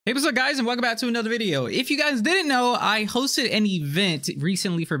Hey, what's up guys, and welcome back to another video. If you guys didn't know, I hosted an event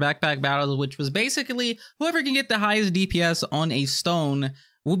recently for Backpack Battle, which was basically whoever can get the highest DPS on a stone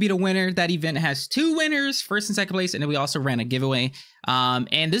will be the winner. That event has two winners, first and second place, and then we also ran a giveaway.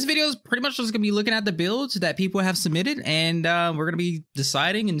 And this video is pretty much just gonna be looking at the builds that people have submitted, and we're gonna be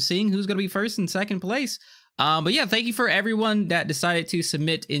deciding and seeing who's gonna be first and second place. But yeah, thank you for everyone that decided to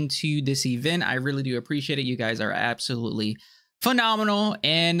submit into this event. I really do appreciate it. You guys are absolutely phenomenal.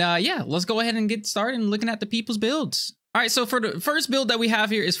 And yeah, let's go ahead and get started and looking at the people's builds. All right, so for the first build that we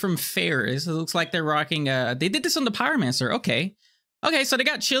have here is from Ferris. It looks like they're rocking they did this on the Pyromancer. Okay, so they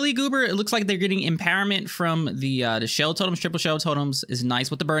got Chili Goober. It looks like they're getting empowerment from the shell totems. Triple shell totems is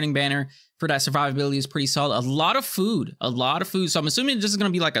nice with the burning banner. For that, survivability is pretty solid. A lot of food. So I'm assuming this is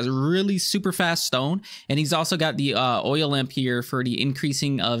going to be like a really super fast stone. And he's also got the oil lamp here for the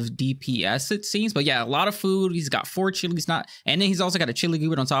increasing of DPS, it seems. But yeah, a lot of food. He's got 4 chilies, and then he's also got a Chili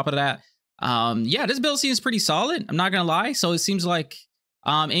Goober on top of that. Yeah, this build seems pretty solid. I'm not going to lie. So it seems like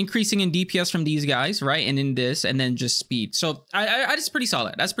increasing in DPS from these guys, right? And in this, and then just speed. So I just pretty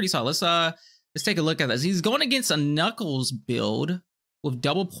solid. That's pretty solid. Let's take a look at this. He's going against a Knuckles build with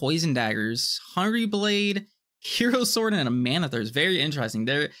double poison daggers, Hungry Blade, Hero Sword, and a Mana Thirst. Very interesting.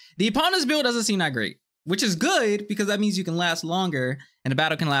 The opponent's build doesn't seem that great, which is good because that means you can last longer and the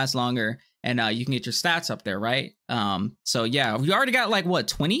battle can last longer, and you can get your stats up there, right? So yeah, we already got like what,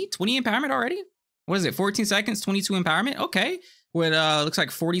 20 empowerment already? What is it? 14 seconds, 22 empowerment. Okay. With looks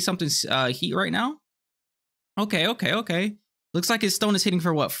like 40 something heat right now. Okay. Looks like his stone is hitting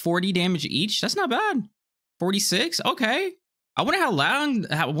for what, 40 damage each? That's not bad. 46. Okay. I wonder how long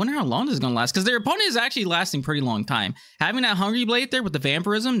this is gonna last, because their opponent is actually lasting pretty long time. Having that Hungry Blade there with the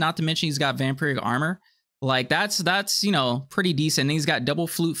vampirism, not to mention he's got vampiric armor, like that's you know, pretty decent. And he's got double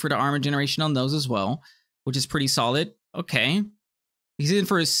flute for the armor generation on those as well, which is pretty solid. Okay. He's in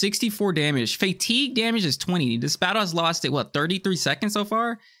for his 64 damage. Fatigue damage is 20. This battle has lost it, what, 33 seconds so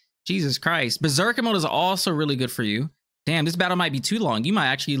far? Jesus Christ. Berserker mode is also really good for you. Damn, this battle might be too long. You might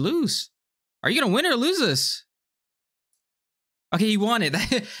actually lose. Are you going to win or lose this? Okay, he won it.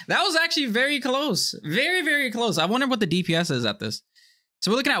 That was actually very close. Very, very close. I wonder what the DPS is at this.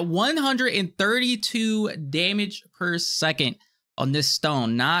 So we're looking at 132 damage per second on this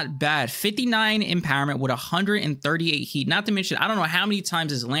stone. Not bad. 59 empowerment with 138 heat. Not to mention, I don't know how many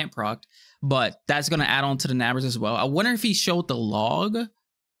times his lamp procced, but that's going to add on to the nabbers as well. I wonder if he showed the log.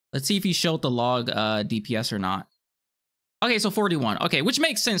 Let's see if he showed the log DPS or not. Okay, so 41. Okay, which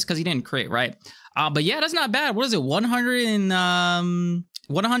makes sense because he didn't crit, right? But yeah, that's not bad. What is it? 100 and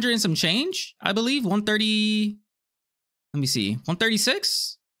some change, I believe. 130. Let me see.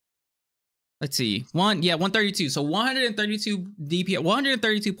 136. Let's see. 132. So 132 DPS,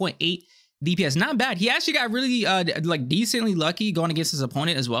 132.8 DPS. Not bad. He actually got really like decently lucky going against his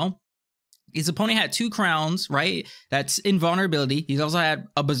opponent as well. His opponent had 2 crowns, right? That's invulnerability. He's also had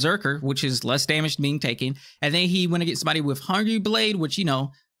a berserker, which is less damage being taken. And then he went against somebody with Hungry Blade, which, you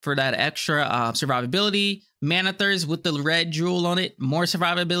know, for that extra survivability. Mana Thirst with the red jewel on it, more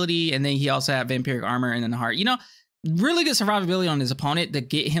survivability. And then he also had vampiric armor and then the heart. You know, really good survivability on his opponent to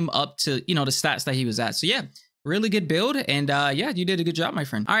get him up to, you know, the stats that he was at. So yeah, really good build. And yeah, you did a good job, my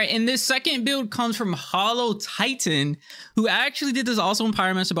friend. All right, and this second build comes from Hollow Titan, who actually did this also in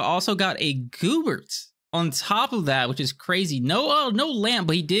Pyromancer, but also got a Goobert on top of that, which is crazy. No lamp,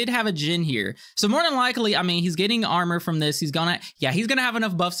 but he did have a Jin here. So more than likely, I mean, he's getting armor from this. He's gonna have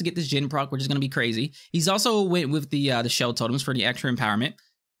enough buffs to get this Jin proc, which is gonna be crazy. He's also went with the shell totems for the extra empowerment.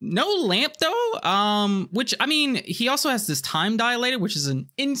 No lamp though, which, I mean, he also has this time dilated, which is an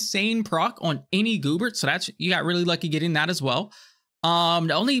insane proc on any Goobert. So that's, you got really lucky getting that as well. The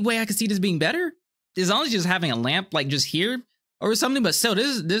only way I can see this being better is honestly just having a lamp like just here or something. But still,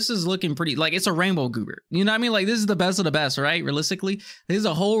 this is looking pretty, like it's a rainbow Goobert. You know what I mean? Like this is the best of the best, right? Realistically, this is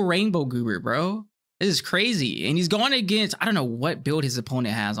a whole rainbow Goobert, bro. This is crazy. And he's going against, I don't know what build his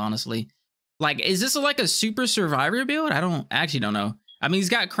opponent has, honestly. Like, is this like a super survivor build? I actually don't know. I mean, he's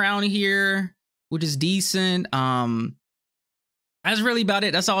got crown here, which is decent. That's really about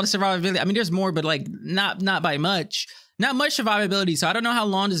it. That's all the survivability. I mean, there's more, but like not by much. Not much survivability. So I don't know how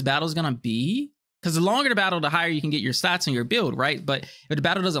long this battle is gonna be. Because the longer the battle, the higher you can get your stats on your build, right? But if the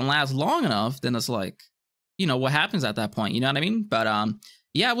battle doesn't last long enough, then it's like, you know, what happens at that point? You know what I mean? But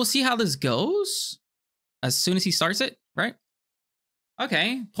yeah, we'll see how this goes as soon as he starts it, right?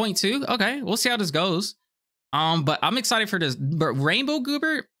 Okay, 0.2. Okay, we'll see how this goes. But I'm excited for this. But Rainbow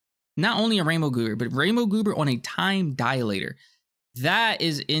Goober, not only a Rainbow Goober, but Rainbow Goober on a time dilator. That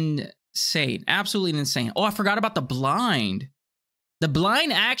is insane. Absolutely insane. Oh, I forgot about the blind. The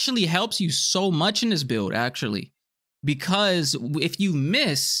blind actually helps you so much in this build, actually. because if you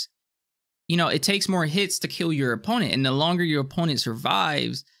miss, you know, it takes more hits to kill your opponent. And the longer your opponent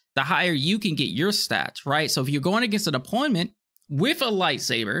survives, the higher you can get your stats, right? So if you're going against an opponent with a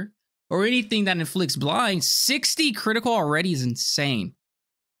lightsaber or anything that inflicts blind, 60 critical already is insane.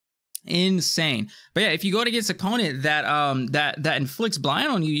 Insane. But yeah, if you go against an opponent that inflicts blind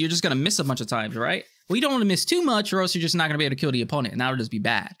on you, you're just going to miss a bunch of times, right? Well, you don't want to miss too much or else you're just not going to be able to kill the opponent. And that would just be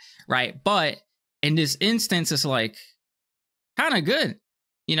bad, right? But in this instance, it's like kind of good.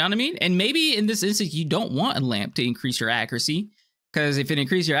 You know what I mean? And maybe in this instance, you don't want a lamp to increase your accuracy. Because if it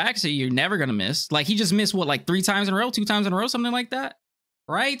increases your accuracy, you're never going to miss. Like, he just missed, what, like 3 times in a row, 2 times in a row, something like that?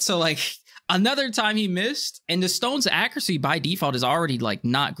 Right? So, like, another time he missed, and the stone's accuracy by default is already, like,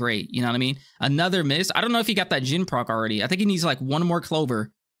 not great. You know what I mean? Another miss. I don't know if he got that Jin proc already. I think he needs, like, 1 more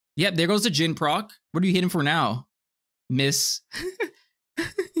clover. Yep, there goes the Jin proc. What are you hitting for now? Miss.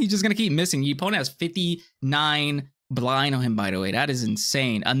 He's just going to keep missing. Your opponent has 59 blind on him, by the way. That is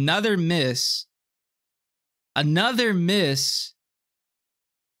insane. Another miss. Another miss.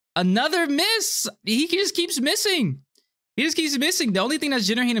 Another miss. He just keeps missing. He just keeps missing. The only thing that's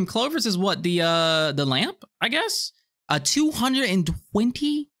generating him clovers is what? The lamp, I guess.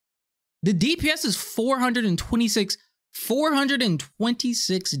 220. The DPS is 426.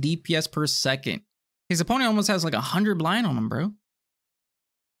 426 DPS per second. His opponent almost has like 100 blind on him, bro.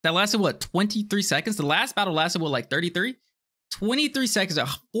 That lasted what? 23 seconds. The last battle lasted what? Like 33. 23 seconds at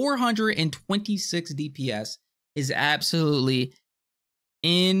 426 DPS is absolutely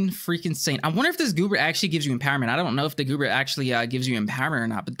freaking insane. I wonder if this goober actually gives you empowerment. I don't know if the goober actually gives you empowerment or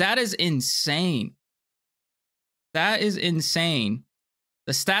not, but that is insane. That is insane.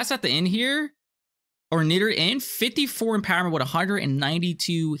 The stats at the end here, or near end, 54 empowerment with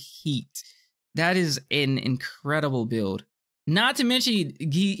 192 heat. That is an incredible build. Not to mention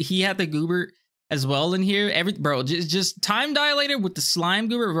he had the goober as well in here. Bro, just time dilator with the slime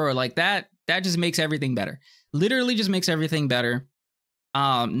goober, bro. Like that just makes everything better. Literally just makes everything better.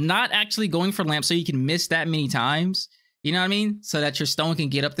 Not actually going for lamp so you can miss that many times, you know what I mean? So that your stone can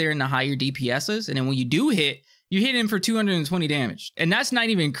get up there in the higher DPSs. And then when you do hit, you hit him for 220 damage. And that's not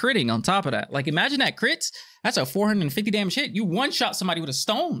even critting on top of that. Like, imagine that crits. That's a 450 damage hit. You one-shot somebody with a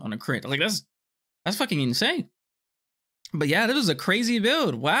stone on a crit. Like, that's fucking insane. But yeah, this was a crazy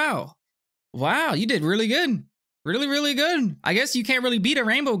build. Wow. Wow, you did really good. Really, really good. I guess you can't really beat a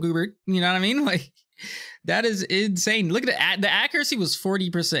rainbow goober. You know what I mean? Like, that is insane. Look at the accuracy was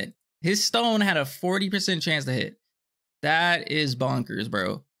 40%. His stone had a 40% chance to hit. That is bonkers,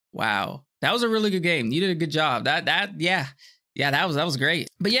 bro. Wow. That was a really good game. You did a good job. Yeah, that was great.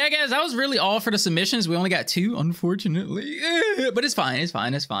 But yeah, guys, that was really all for the submissions. We only got 2, unfortunately. But it's fine. It's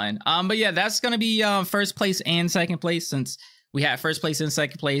fine. It's fine. But yeah, that's gonna be first place and second place, since we had first place and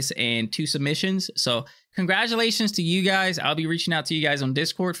second place and 2 submissions. So congratulations to you guys. I'll be reaching out to you guys on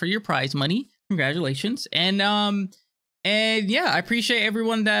Discord for your prize money. Congratulations. And yeah, I appreciate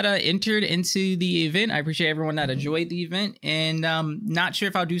everyone that entered into the event. I appreciate everyone that enjoyed the event. And not sure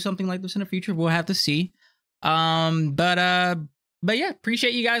if I'll do something like this in the future. We'll have to see. But yeah,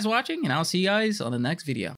 appreciate you guys watching, and I'll see you guys on the next video.